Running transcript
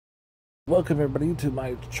Welcome everybody to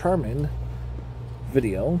my Charmin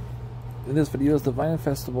video. In this video is the Vine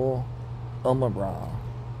Festival Elma-Ra.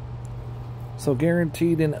 So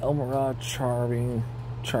guaranteed in Elma-Ra Charm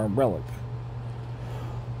Relic.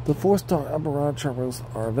 The 4-star Elma-Ra Charm Relics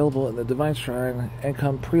are available in the Divine Shrine and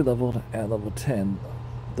come pre-leveled at level 10.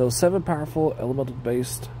 Those 7 powerful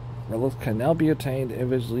elemental-based relics can now be obtained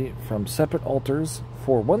individually from separate altars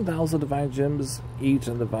for 1,000 Divine Gems each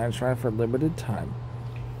in the Divine Shrine for a limited time.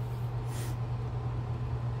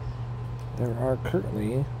 There are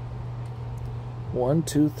currently 1,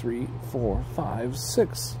 2, 3, 4, 5,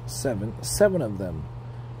 6, 7 of them.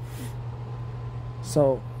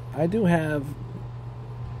 So I do have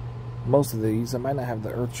most of these. I might not have the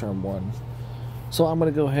Earth Charm one. So I'm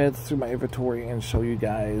going to go ahead through my inventory and show you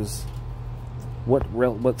guys what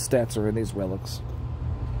stats are in these relics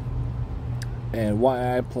and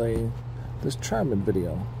why I play this Charmin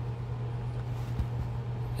video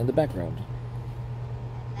in the background.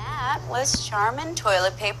 That was Charmin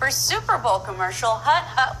Toilet Paper Super Bowl commercial, Hut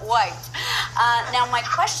Hut White. Now my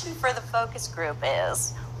question for the focus group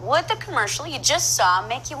is, would the commercial you just saw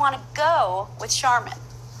make you want to go with Charmin?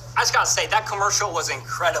 I just gotta say, that commercial was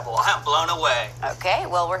incredible. I'm blown away. Okay,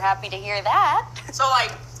 well, we're happy to hear that. So,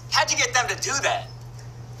 how'd you get them to do that?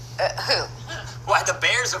 Who? Why, the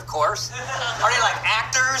Bears, of course. Are they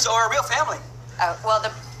actors or a real family? Well,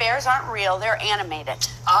 the bears aren't real, they're animated.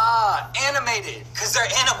 Ah, animated, because they're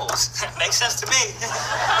animals. Makes sense to me.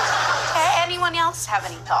 Okay, anyone else have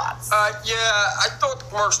any thoughts? Yeah, I thought the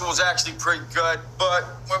commercial was actually pretty good, but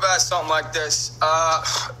what about something like this?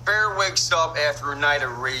 Bear wakes up after a night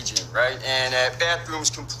of raging, right? And bathroom's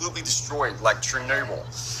completely destroyed, like Chernobyl.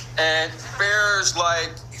 And Bear's like,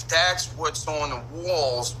 if that's what's on the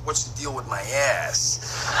walls, what's the deal with my ass?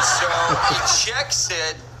 So he checks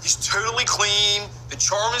it, he's totally clean, the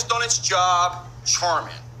charm has done its job,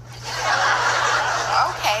 Charmin.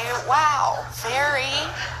 Okay, wow, very.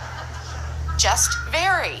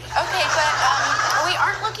 Okay, but we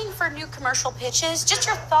aren't looking for new commercial pitches, just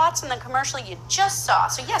your thoughts on the commercial you just saw.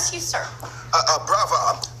 So yes, you, sir.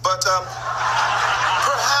 Brava, but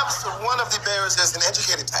perhaps one of the bears is an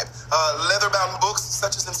educated type. Leather-bound books,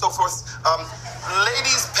 such as and so forth.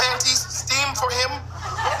 Ladies' panties, steam for him.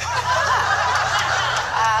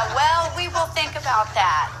 Well, we will think about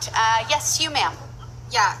that. Yes, you, ma'am.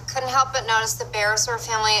 Yeah, couldn't help but notice the bears were a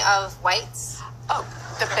family of whites. Oh,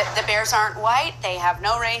 the bears aren't white. They have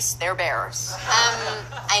no race. They're bears.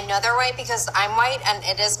 I know they're white because I'm white, and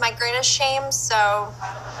it is my greatest shame, so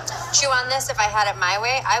chew on this. If I had it my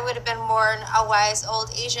way, I would have been born a wise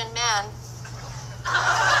old Asian man.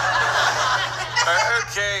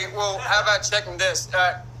 Okay, well, how about checking this?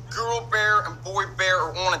 Girl bear and boy bear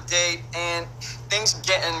are on a date, and things are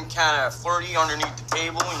getting kind of flirty underneath the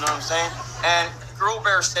table, you know what I'm saying? And girl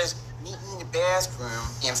bear says, meet me in the bathroom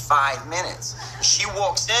in 5 minutes. She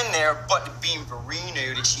walks in there, but being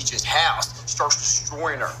Verino that she just housed starts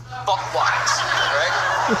destroying her, butt-wise, right?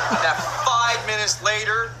 Now, 5 minutes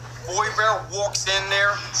later, boy bear walks in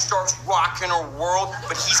there, starts rocking her world,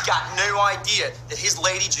 but he's got no idea that his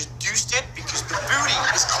lady just deuced it because the booty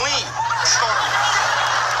is clean. Charmin.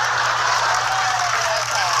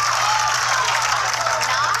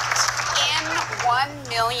 Not in 1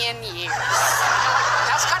 million years.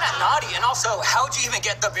 That's kind of naughty. And also, how'd you even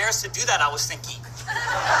get the Bears to do that, I was thinking?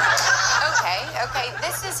 Okay.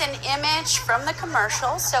 This is an image from the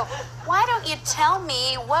commercial, so why don't you tell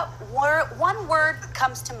me what one word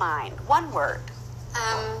comes to mind? One word.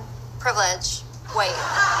 Privilege, white,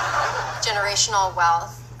 generational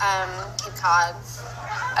wealth, Cape Cod.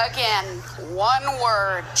 Again, one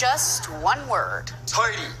word, just one word.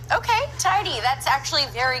 Tidy. Okay, tidy. That's actually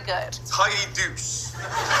very good. Tidy deuce.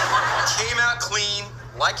 Came out clean,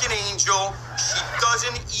 like an angel. She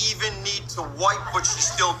doesn't even need to wipe, but she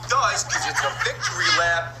still does, because it's a victory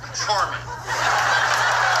lap. Charmin.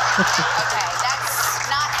 Okay, that's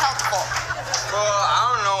not helpful.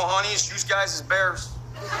 I don't know, honey. It's you guys as bears.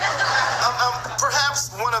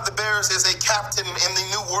 Perhaps one of the bears is a captain in the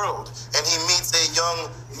new world, and he meets a young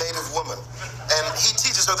native woman, and he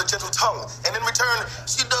teaches her the gentle tongue, and in return,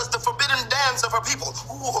 she does the forbidden dance of her people.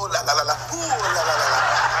 Ooh, la la la la, ooh, la la la la.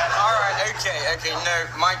 All right, okay, no,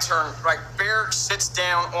 my turn. Right, bear sits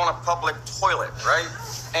down on a public toilet, right?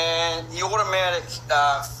 And the automatic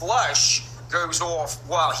flush goes off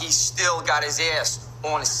while he's still got his ass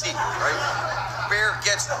on a seat, right? Bear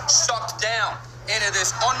gets sucked down into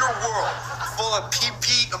this underworld full of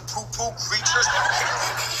pee-pee and poo-poo creatures,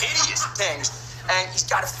 hideous things, and he's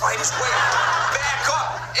got to fight his way back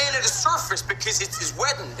up into the surface because it's his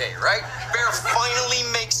wedding day, right? Bear finally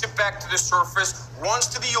makes it back to the surface, runs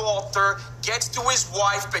to the altar, gets to his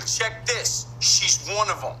wife, but check this. She's one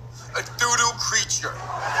of them. A doo-doo creature.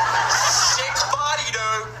 Sick body,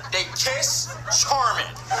 though. They kiss, charming.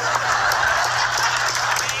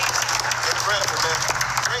 Incredible, man.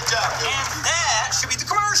 Great job, dude. And that should be the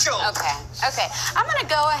commercial. Okay. I'm gonna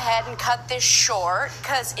go ahead and cut this short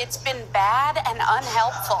because it's been bad and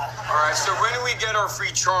unhelpful. All right, so when do we get our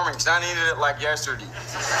free charming? Because I needed it like yesterday.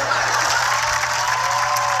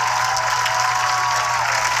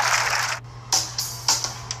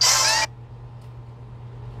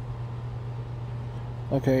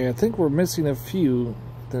 Okay, I think we're missing a few.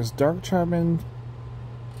 There's Dark Charmin,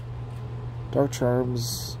 Dark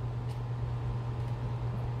Charms.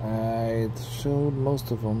 I showed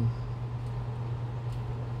most of them.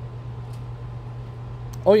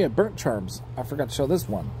 Oh yeah, Burnt Charms. I forgot to show this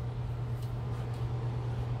one.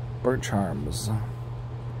 Burnt Charms.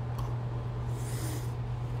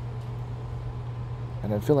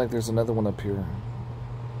 And I feel like there's another one up here.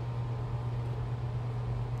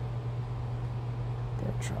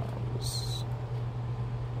 Burnt Charms.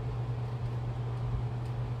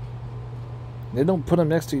 They don't put them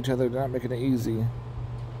next to each other. They're not making it easy.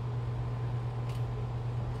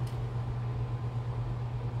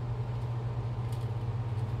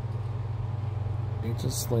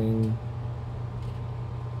 Ancient Sling.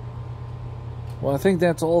 Well, I think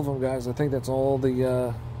that's all of them, guys. I think that's all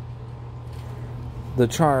the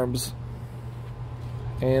charms.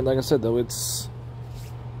 And like I said, though, it's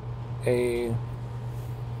a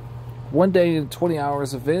 1 day and 20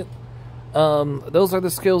 hours event. Those are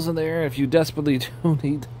the skills in there. If you desperately do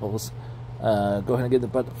need those, go ahead and get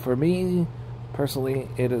them. But for me, personally,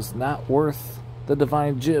 it is not worth the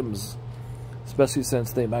Divine Gems. Especially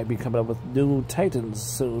since they might be coming up with new Titans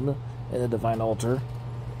soon in the Divine Altar.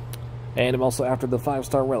 And I'm also after the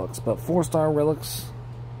 5-star relics. But 4-star relics,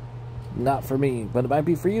 not for me. But it might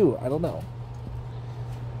be for you. I don't know.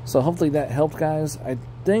 So hopefully that helped, guys. I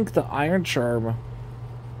think the Iron Charm,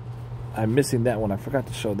 I'm missing that one. I forgot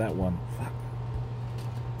to show that one. Fuck.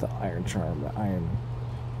 The Iron Charm. The Iron.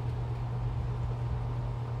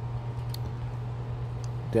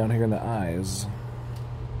 Down here in the eyes.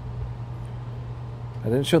 I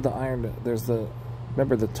didn't show the iron. There's the,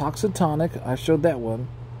 remember the Toxin Tonic? I showed that one.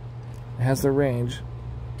 It has the range.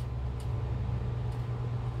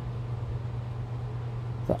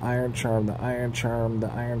 The Iron Charm, the Iron Charm,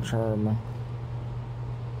 the Iron Charm.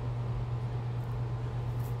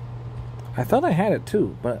 I thought I had it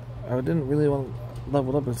too, but I didn't really want to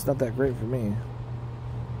level up. It's not that great for me.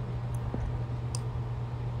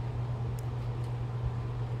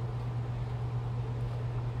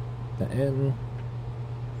 The N.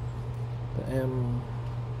 The M.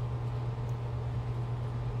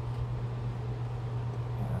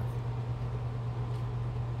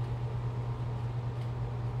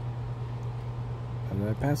 Did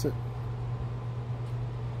I pass it?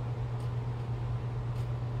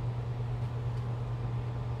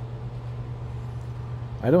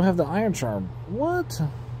 I don't have the Iron Charm. What?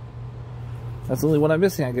 That's the only one I'm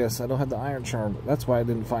missing, I guess. I don't have the Iron Charm. That's why I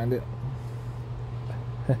didn't find it.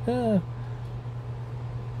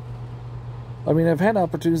 I mean, I've had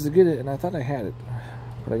opportunities to get it, and I thought I had it.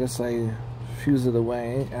 But I guess I fused it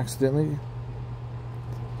away accidentally.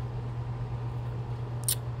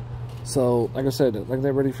 So, like I said, like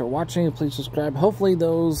everybody for watching, please subscribe. Hopefully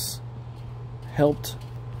those helped.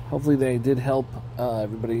 Hopefully they did help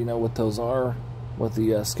everybody know what those are, what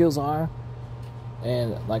the skills are.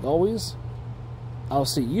 And like always, I'll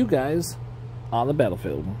see you guys on the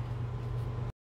battlefield.